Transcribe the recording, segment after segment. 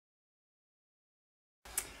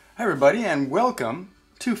Hi everybody and welcome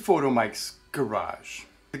to Photomikes garage.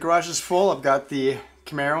 The garage is full. I've got the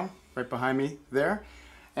Camaro right behind me there,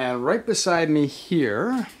 and right beside me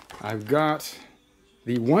here I've got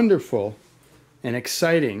the wonderful and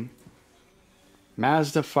exciting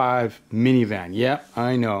Mazda 5 minivan. Yep,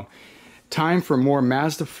 I know. Time for more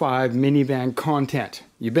Mazda 5 minivan content.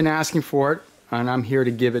 You've been asking for it and I'm here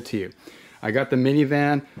to give it to you. I got the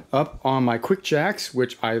minivan up on my Quick Jacks,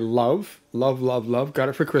 which I love. Got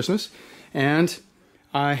it for Christmas. And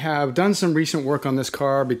I have done some recent work on this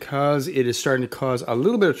car because it is starting to cause a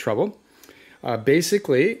little bit of trouble. Let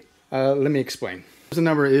me explain. There's a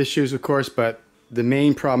number of issues, of course, but the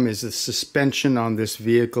main problem is the suspension on this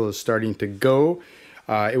vehicle is starting to go.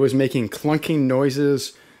 It was making clunking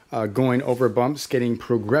noises, going over bumps, getting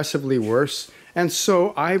progressively worse. And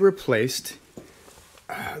so I replaced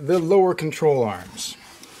the lower control arms.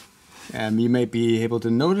 And you may be able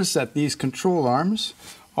to notice that these control arms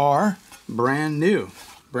are brand new.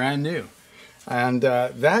 And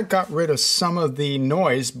that got rid of some of the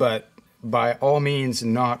noise, but by all means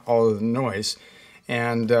not all of the noise.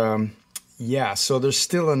 And yeah, so there's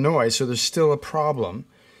still a noise, so there's still a problem.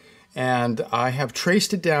 And I have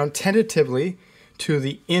traced it down tentatively to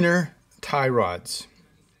the inner tie rods.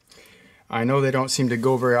 I know they don't seem to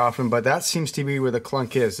go very often, but that seems to be where the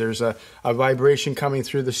clunk is. There's a vibration coming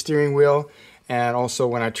through the steering wheel, and also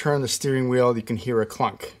when I turn the steering wheel, you can hear a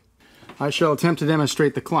clunk. I shall attempt to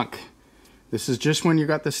demonstrate the clunk. This is just when you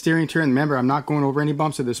got the steering turned. Remember, I'm not going over any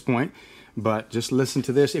bumps at this point, but just listen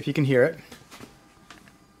to this if you can hear it.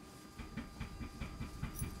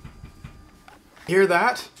 Hear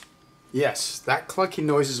that? Yes, that clunky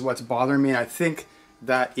noise is what's bothering me, and I think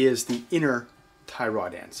that is the inner tie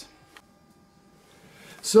rod ends.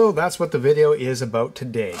 So that's what the video is about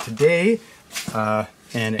today.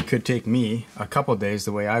 And it could take me a couple days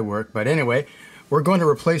the way I work, but anyway, we're going to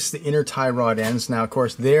replace the inner tie rod ends. Now, of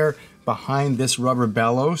course, they're behind this rubber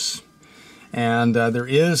bellows, and there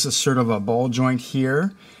is a sort of a ball joint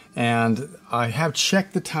here, and I have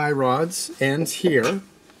checked the tie rods ends here,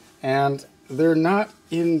 and they're not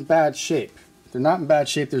in bad shape.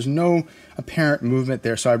 There's no apparent movement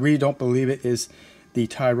there, so I really don't believe it is the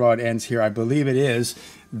tie rod ends here. I believe it is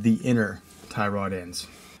the inner tie rod ends.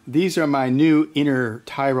 These are my new inner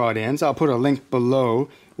tie rod ends. I'll put a link below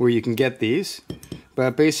where you can get these.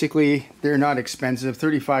 But basically, they're not expensive,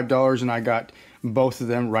 $35, and I got both of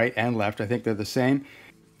them, right and left. I think they're the same.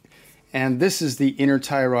 And this is the inner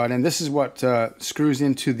tie rod, and this is what screws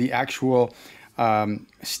into the actual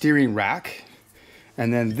steering rack.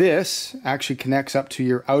 And then this actually connects up to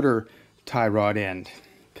your outer tie rod end.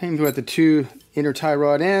 Came with the two inner tie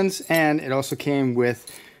rod ends, and it also came with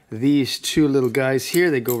these two little guys here.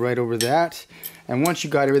 They go right over that. And once you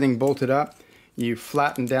got everything bolted up, you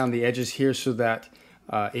flatten down the edges here so that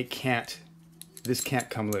this can't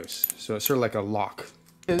come loose. So it's sort of like a lock.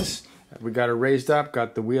 We got it raised up,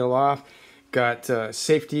 got the wheel off, got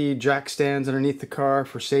safety jack stands underneath the car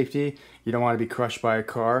for safety. You don't want to be crushed by a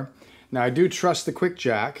car. Now I do trust the Quick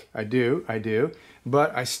Jack, I do,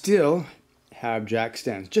 but I still have jack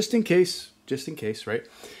stands, just in case, right?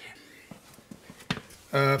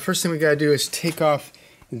 First thing we gotta do is take off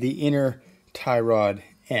the inner tie rod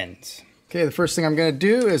ends. Okay, the first thing I'm gonna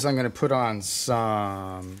do is I'm gonna put on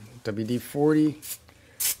some WD-40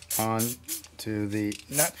 on to the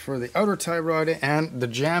nut for the outer tie rod and the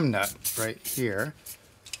jam nut right here,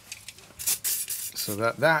 so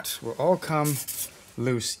that will all come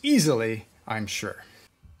loose easily, I'm sure.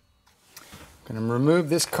 I'm gonna remove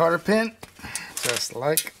this cotter pin just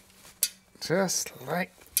like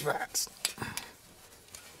that.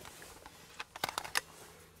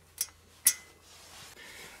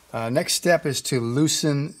 Next step is to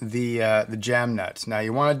loosen the jam nuts. Now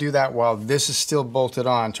you want to do that while this is still bolted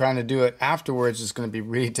on. Trying to do it afterwards is going to be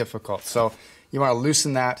really difficult. So you want to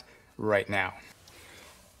loosen that right now.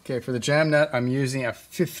 Okay, for the jam nut, I'm using a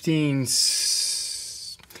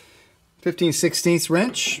 15/16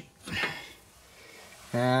 wrench.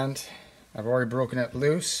 And I've already broken it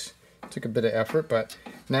loose. Took a bit of effort, but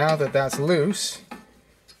now that that's loose,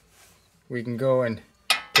 we can go and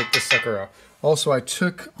take this sucker off. Also, I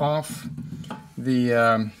took off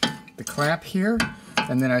the clamp here,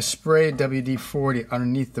 and then I sprayed WD-40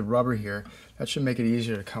 underneath the rubber here. That should make it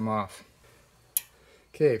easier to come off.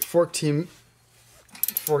 Okay, 14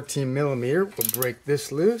 millimeter. We'll break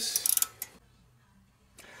this loose.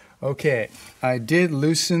 Okay, I did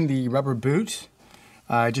loosen the rubber boot.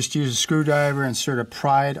 I just used a screwdriver and sort of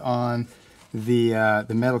pried on the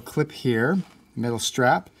metal clip here, metal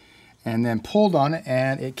strap, and then pulled on it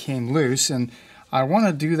and it came loose. And I want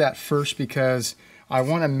to do that first because I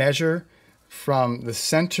want to measure from the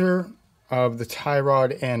center of the tie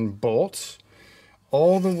rod end bolt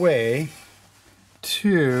all the way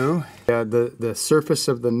to the surface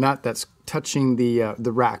of the nut that's touching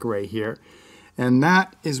the rack right here. And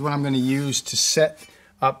that is what I'm going to use to set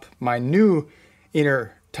up my new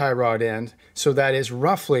inner tie rod end, so that is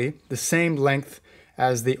roughly the same length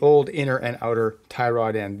as the old inner and outer tie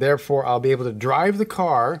rod end. Therefore, I'll be able to drive the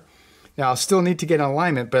car. Now, I'll still need to get an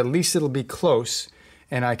alignment, but at least it'll be close,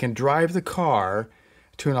 and I can drive the car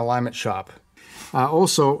to an alignment shop.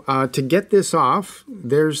 Also, to get this off,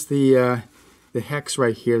 there's the hex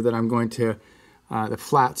right here that I'm going to, the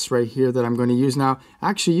flats right here that I'm going to use now.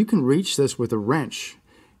 Actually, you can reach this with a wrench.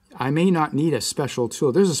 I may not need a special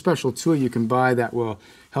tool. There's a special tool you can buy that will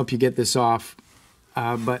help you get this off,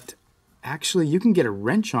 but actually you can get a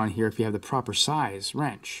wrench on here if you have the proper size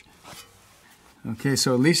wrench. Okay,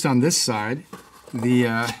 so at least on this side,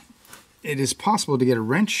 it is possible to get a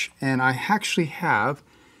wrench, and I actually have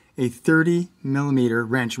a 30mm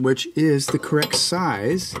wrench, which is the correct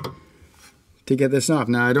size to get this off.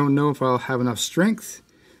 Now, I don't know if I'll have enough strength.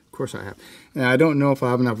 Of course I have. And I don't know if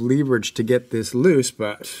I'll have enough leverage to get this loose,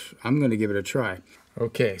 but I'm going to give it a try.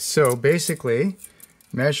 Okay, so basically,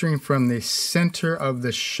 measuring from the center of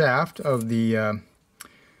the shaft of the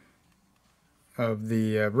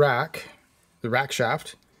rack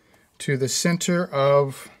shaft, to the center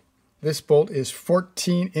of this bolt is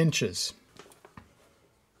 14 inches.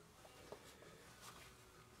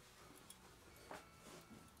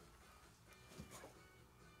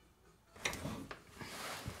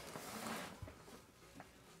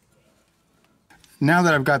 Now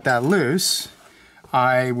that I've got that loose,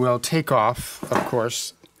 I will take off, of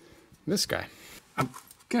course, this guy. I'm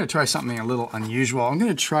going to try something a little unusual. I'm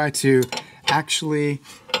going to try to actually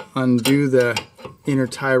undo the inner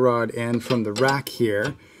tie rod end from the rack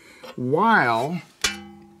here while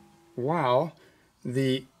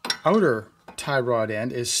the outer tie rod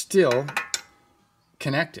end is still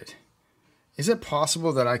connected. Is it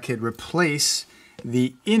possible that I could replace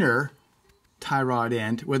the inner tie rod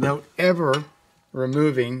end without ever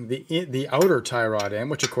removing the outer tie rod end,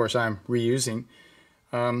 which of course I'm reusing,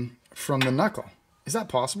 from the knuckle? Is that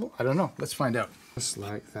possible? I don't know. Let's find out. Just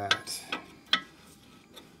like that.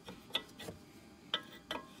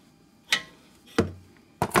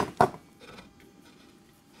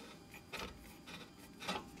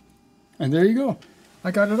 And there you go.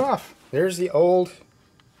 I got it off. There's the old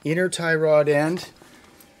inner tie rod end.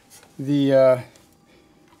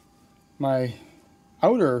 My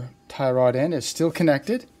outer tie rod end is still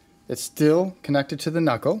connected. It's still connected to the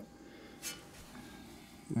knuckle.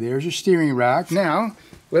 There's your steering rack. Now,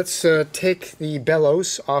 let's take the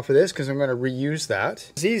bellows off of this because I'm going to reuse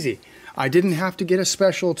that. It's easy. I didn't have to get a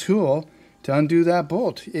special tool to undo that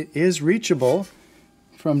bolt. It is reachable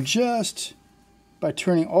from just by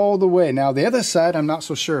turning all the way. Now, the other side I'm not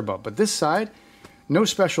so sure about, but this side, no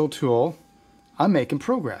special tool. I'm making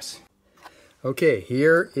progress. Okay,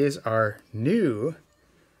 here is our new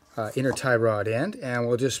inner tie rod end, and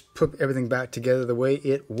we'll just put everything back together the way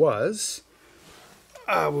it was.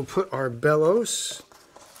 We'll put our bellows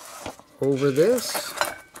over this,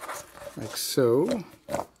 like so.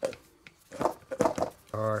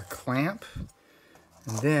 Our clamp,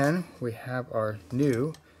 and then we have our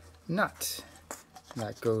new nut.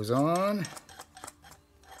 That goes on.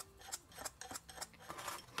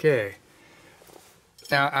 Okay.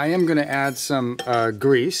 Now I am going to add some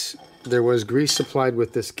grease. There was grease supplied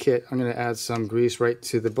with this kit. I'm going to add some grease right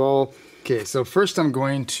to the ball. Okay, so first I'm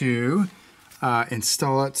going to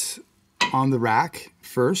install it on the rack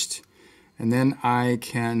first, and then I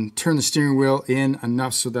can turn the steering wheel in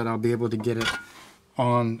enough so that I'll be able to get it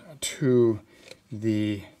on to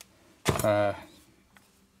the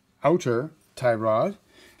outer tie rod.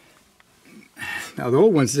 Now the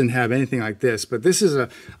old ones didn't have anything like this, but this is a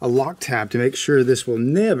lock tab to make sure this will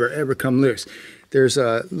never ever come loose. There's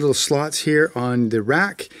little slots here on the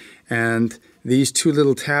rack, and these two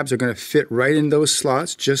little tabs are going to fit right in those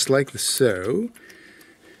slots, just like so.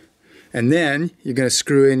 And then you're going to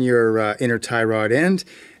screw in your inner tie rod end,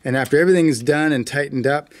 and after everything is done and tightened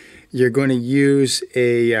up, you're going to use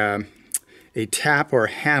a tap or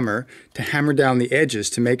a hammer to hammer down the edges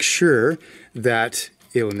to make sure that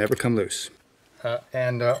it will never come loose.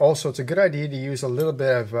 Also, it's a good idea to use a little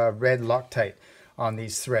bit of red Loctite on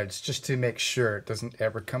these threads just to make sure it doesn't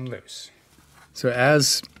ever come loose. So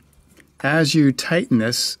as you tighten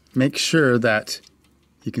this, make sure that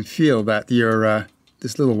you can feel that your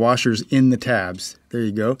this little washer's in the tabs. There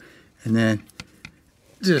you go. And then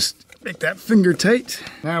just make that finger tight.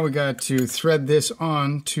 Now we got to thread this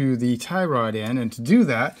on to the tie rod end, and to do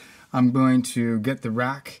that I'm going to get the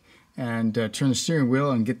rack and turn the steering wheel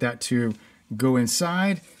and get that to go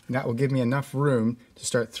inside. And that will give me enough room to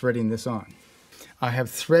start threading this on. I have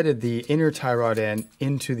threaded the inner tie rod end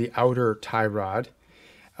into the outer tie rod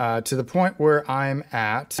to the point where I'm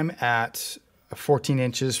at 14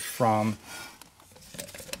 inches from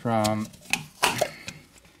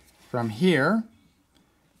here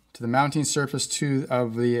to the mounting surface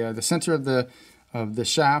of the center of the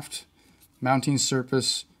shaft, mounting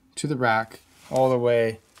surface to the rack, all the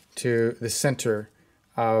way to the center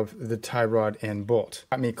of the tie rod end bolt.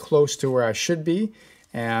 Got me close to where I should be,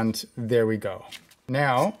 and there we go.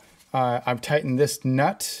 Now I've tightened this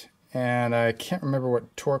nut, and I can't remember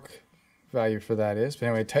what torque value for that is, but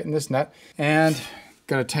anyway, tighten this nut, and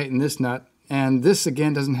gotta tighten this nut. And this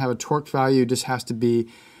again doesn't have a torque value, just has to be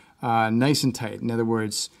nice and tight. In other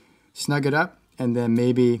words, snug it up, and then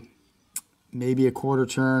maybe a quarter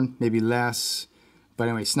turn, maybe less, but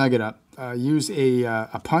anyway, snug it up. Use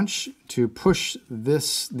a punch to push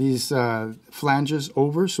these flanges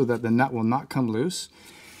over so that the nut will not come loose.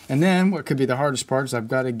 And then what could be the hardest part is I've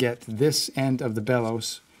got to get this end of the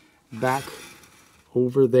bellows back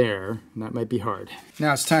over there, and that might be hard.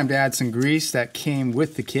 Now it's time to add some grease that came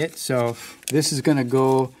with the kit. So this is going to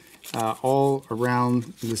go all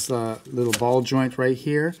around this little ball joint right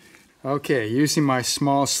here. Okay, using my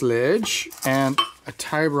small sledge and a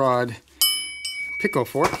tie rod pickle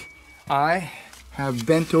fork, I have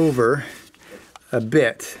bent over a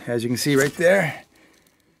bit, as you can see right there.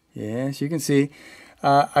 Yes, you can see.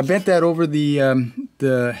 I bent that over the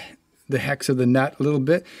hex of the nut a little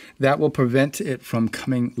bit. That will prevent it from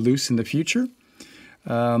coming loose in the future.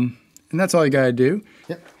 And that's all you gotta do.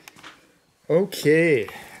 Yep. Okay,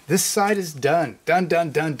 this side is done.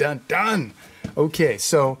 Done. Okay,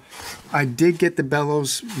 so I did get the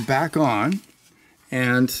bellows back on,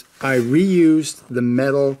 and I reused the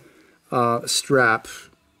metal strap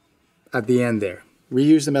at the end there.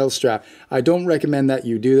 Reuse the metal strap. I don't recommend that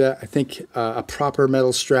you do that. I think a proper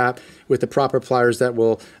metal strap with the proper pliers that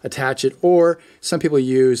will attach it, or some people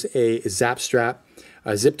use a zap strap,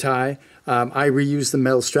 a zip tie. I reuse the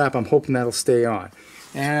metal strap. I'm hoping that'll stay on.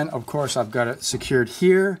 And of course I've got it secured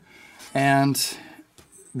here, and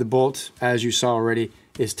the bolt, as you saw already,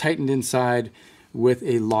 is tightened inside with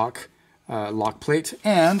a lock plate.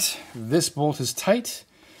 And this bolt is tight.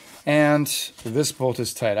 And this bolt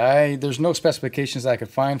is tight. There's no specifications I could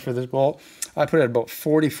find for this bolt. I put it at about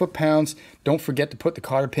 40 foot-pounds. Don't forget to put the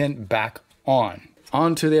cotter pin back on.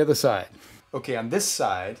 On to the other side. Okay, on this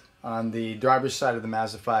side, on the driver's side of the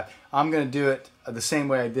Mazda 5, I'm going to do it the same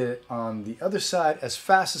way I did it on the other side, as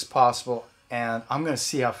fast as possible. And I'm going to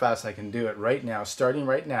see how fast I can do it right now, starting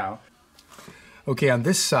right now. Okay, on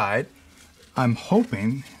this side, I'm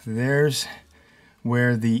hoping there's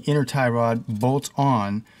where the inner tie rod bolts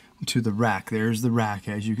on to the rack. There's the rack,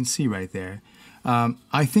 as you can see right there.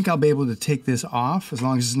 I think I'll be able to take this off as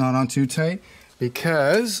long as it's not on too tight,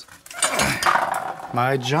 because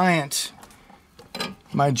my giant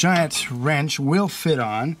wrench will fit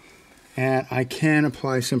on, and I can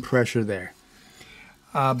apply some pressure there.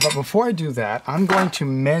 But before I do that, I'm going to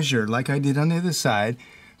measure, like I did on the other side,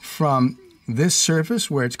 from this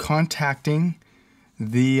surface where it's contacting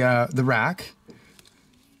the rack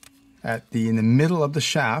in the middle of the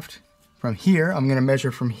shaft. From here, I'm going to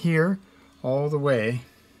measure from here all the way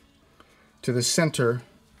to the center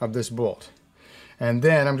of this bolt. And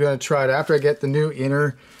then I'm going to try to, after I get the new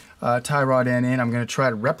inner tie rod end in, I'm going to try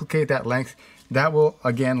to replicate that length. That will,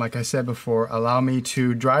 again, like I said before, allow me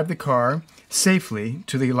to drive the car safely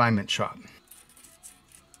to the alignment shop.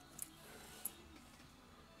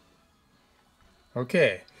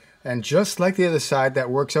 Okay, and just like the other side, that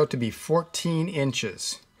works out to be 14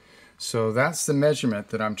 inches. So that's the measurement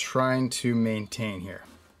that I'm trying to maintain here.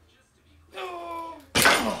 Oh,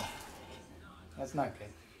 that's not good.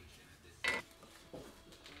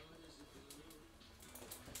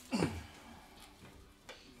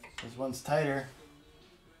 This one's tighter.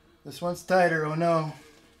 This one's tighter, oh no.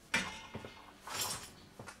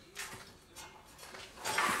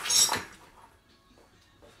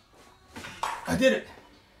 I did it.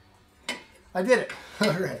 I did it.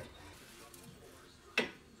 All right.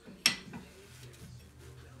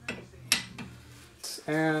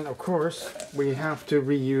 And of course, we have to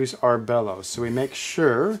reuse our bellows. So we make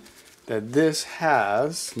sure that this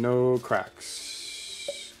has no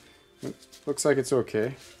cracks. Looks like it's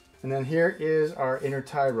okay. And then here is our inner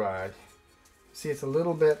tie rod. See, it's a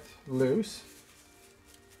little bit loose.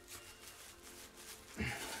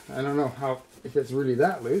 I don't know if it's really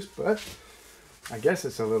that loose, but I guess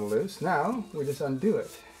it's a little loose. Now we just undo it.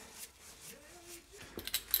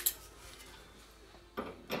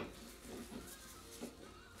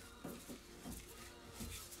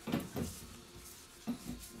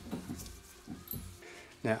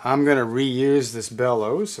 Now I'm going to reuse this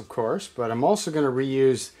bellows, of course, but I'm also going to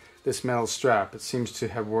reuse this metal strap. It seems to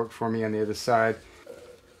have worked for me on the other side.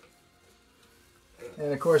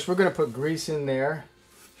 And of course we're going to put grease in there,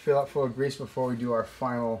 fill up full of grease before we do our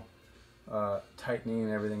final tightening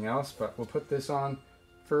and everything else, but we'll put this on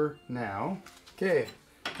for now. Okay,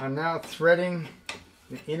 I'm now threading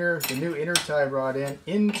the new inner tie rod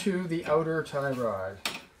into the outer tie rod.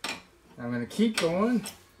 I'm going to keep going,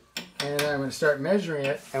 and I'm going to start measuring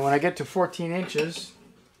it, and when I get to 14 inches,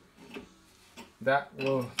 that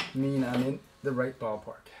will mean I'm in the right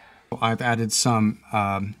ballpark. I've added some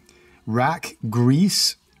rack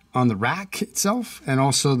grease on the rack itself, and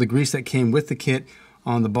also the grease that came with the kit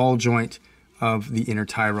on the ball joint of the inner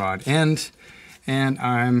tie rod. And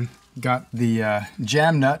I'm got the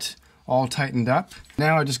jam nut all tightened up.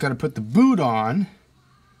 Now I just got to put the boot on,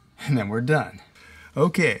 and then we're done.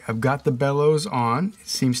 Okay, I've got the bellows on. It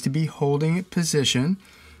seems to be holding it position.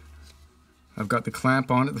 I've got the clamp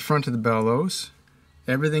on at the front of the bellows.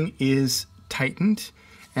 Everything is tightened,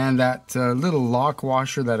 and that little lock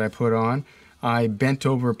washer that I put on, I bent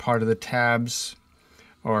over part of the tabs,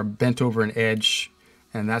 or bent over an edge,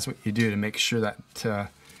 and that's what you do to make sure that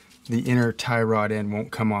the inner tie rod end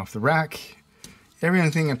won't come off the rack.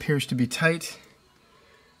 Everything appears to be tight.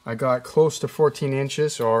 I got close to 14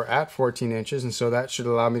 inches, or at 14 inches, and so that should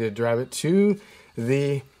allow me to drive it to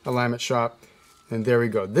the alignment shop. And there we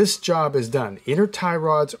go. This job is done. Inner tie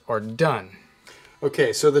rods are done.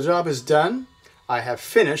 Okay, so the job is done. I have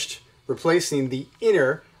finished replacing the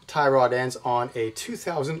inner tie rod ends on a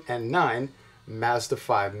 2009 Mazda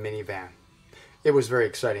 5 minivan. It was very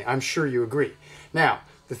exciting. I'm sure you agree. Now,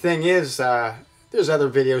 the thing is, there's other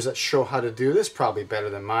videos that show how to do this, probably better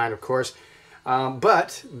than mine, of course.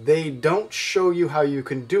 But they don't show you how you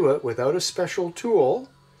can do it without a special tool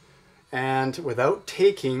and without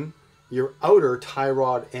taking your outer tie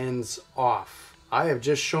rod ends off. I have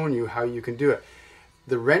just shown you how you can do it.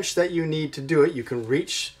 The wrench that you need to do it, you can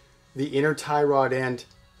reach the inner tie rod end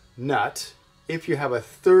nut if you have a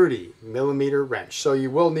 30mm wrench. So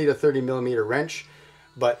you will need a 30mm wrench,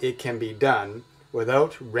 but it can be done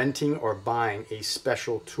without renting or buying a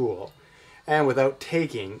special tool, and without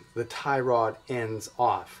taking the tie rod ends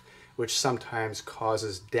off, which sometimes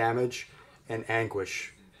causes damage and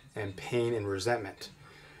anguish and pain and resentment.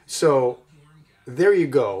 So there you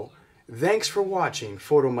go. Thanks for watching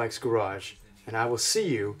Photomikes Garage, and I will see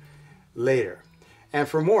you later. And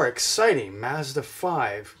for more exciting Mazda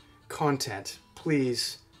 5 content,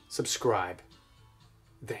 please subscribe.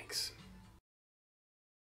 Thanks.